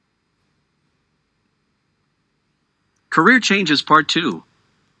Career Changes Part 2.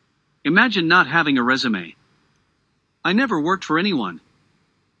 Imagine not having a resume. I never worked for anyone.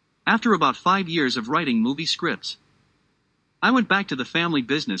 After about 5 years of writing movie scripts, I went back to the family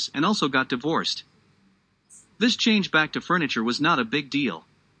business and also got divorced. This change back to furniture was not a big deal.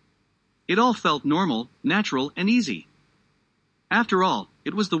 It all felt normal, natural, and easy. After all,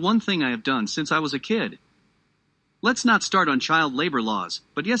 it was the one thing I have done since I was a kid. Let's not start on child labor laws,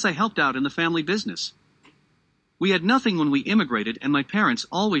 but yes, I helped out in the family business. We had nothing when we immigrated, and my parents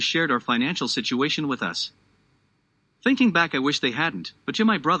always shared our financial situation with us. Thinking back, I wish they hadn't, but you're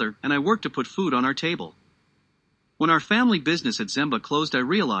my brother, and I worked to put food on our table. When our family business at Zemba closed, I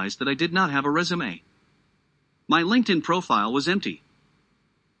realized that I did not have a resume. My LinkedIn profile was empty.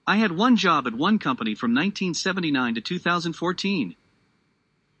 I had one job at one company from 1979 to 2014.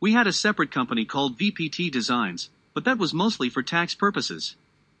 We had a separate company called VPT Designs, but that was mostly for tax purposes.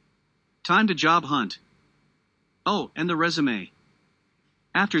 Time to job hunt. Oh, and the resume.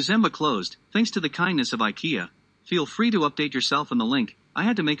 After Zemba closed, thanks to the kindness of IKEA, feel free to update yourself in the link, I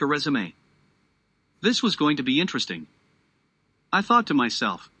had to make a resume. This was going to be interesting. I thought to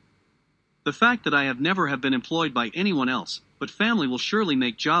myself, the fact that I have never been employed by anyone else, but family will surely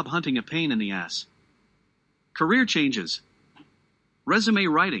make job hunting a pain in the ass. Career changes. Resume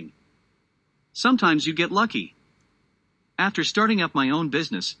writing. Sometimes you get lucky. After starting up my own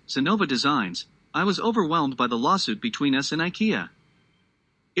business, Zenova Designs, I was overwhelmed by the lawsuit between us and IKEA.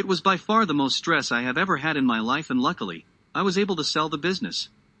 It was by far the most stress I have ever had in my life, and luckily, I was able to sell the business.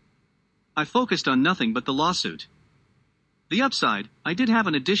 I focused on nothing but the lawsuit. The upside, I did have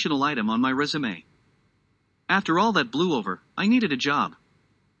an additional item on my resume. After all that blew over, I needed a job.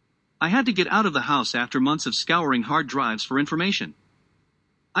 I had to get out of the house after months of scouring hard drives for information.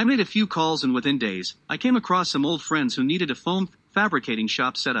 I made a few calls, and within days, I came across some old friends who needed a foam fabricating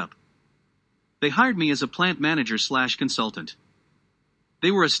shop set up. They hired me as a plant manager/consultant.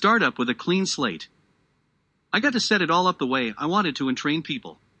 They were a startup with a clean slate. I got to set it all up the way I wanted to and train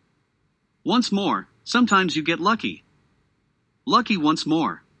people. Once more, sometimes you get lucky. Lucky once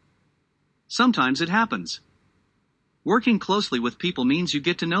more. Sometimes it happens. Working closely with people means you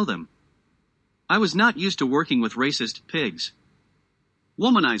get to know them. I was not used to working with racist pigs.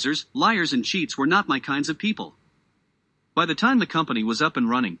 Womanizers, liars, and cheats were not my kinds of people. By the time the company was up and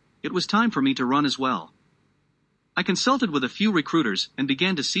running, it was time for me to run as well. I consulted with a few recruiters and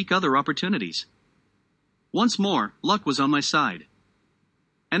began to seek other opportunities. Once more, luck was on my side.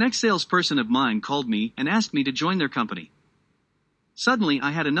 An ex-salesperson of mine called me and asked me to join their company. Suddenly I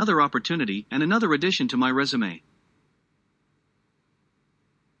had another opportunity and another addition to my resume.